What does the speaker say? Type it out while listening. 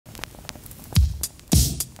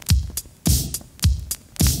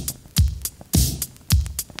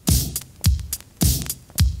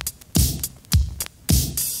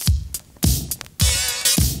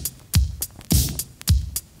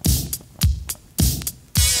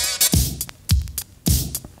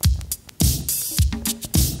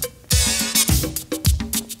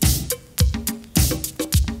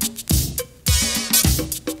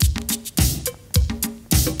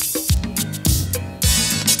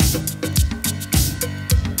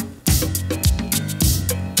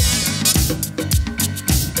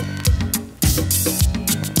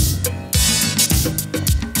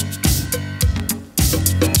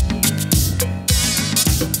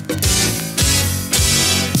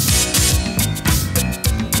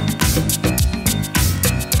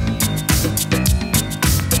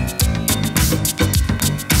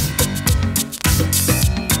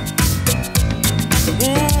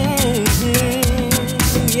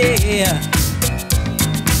Hey,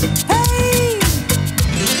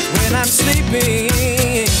 when I'm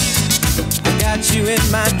sleeping, I got you in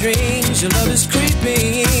my dreams. Your love is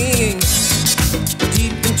creeping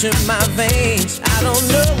deep into my veins. I don't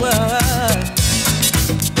know what's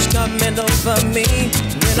coming over me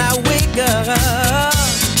when I wake up.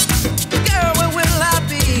 Girl, where will I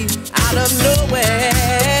be? Out of nowhere,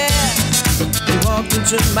 you walked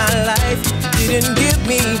into my life. Didn't give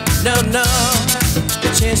me, no, a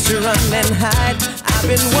chance to run and hide. I've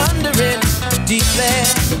been wondering deeply,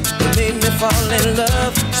 what made me fall in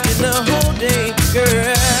love. Spend the whole day,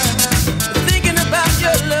 girl, thinking about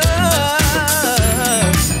your love.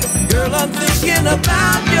 Girl, I'm thinking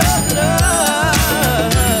about your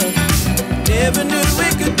love. Never knew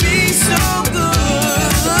it could be so good.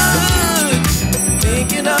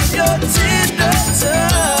 Thinking of your tender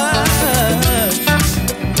touch.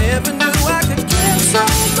 Never knew I could care so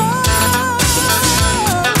much.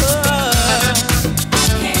 I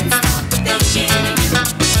can't stop thinking of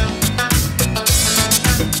you.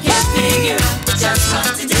 Can't figure out just what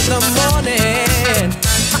to do. In the morning,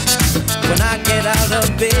 when I get out of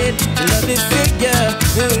bed, lovely figure,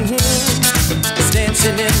 it's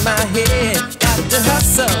dancing in my head. Got to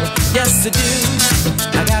hustle, yes I do.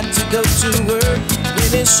 I got to go to work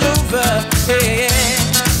when it's over. Hey,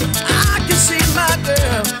 I can see my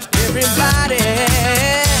girl. Everybody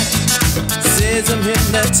says I'm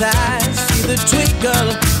hypnotized. See the twinkle,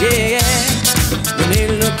 yeah. When they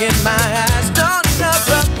look in my eyes, don't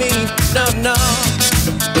interrupt me, no.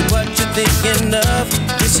 But what you thinking of?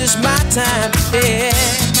 This is my time, yeah.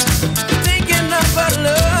 Thinking of our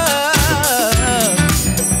love.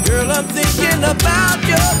 Girl, I'm thinking about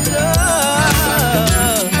your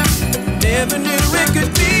love. Never knew it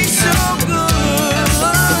could be so good.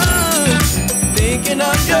 Thinking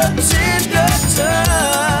of your tender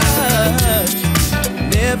touch.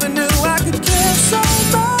 Never knew I could care so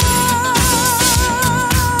much.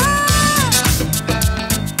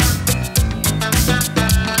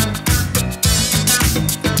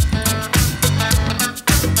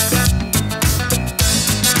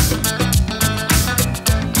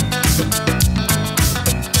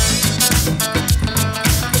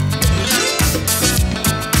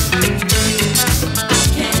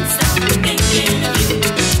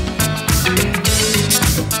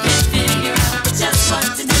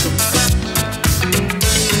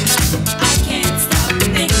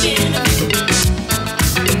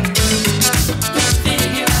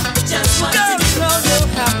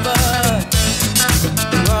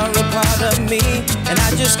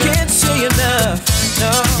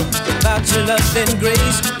 Your love and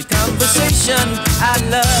grace, your conversation I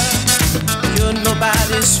love. You're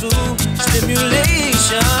nobody's fool,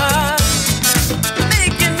 stimulation,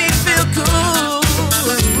 making me feel cool.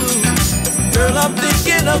 Girl, I'm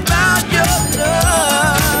thinking about your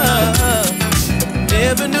love.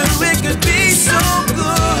 Never knew it could be so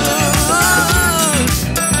good.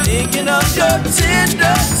 Thinking of your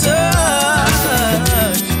tender touch.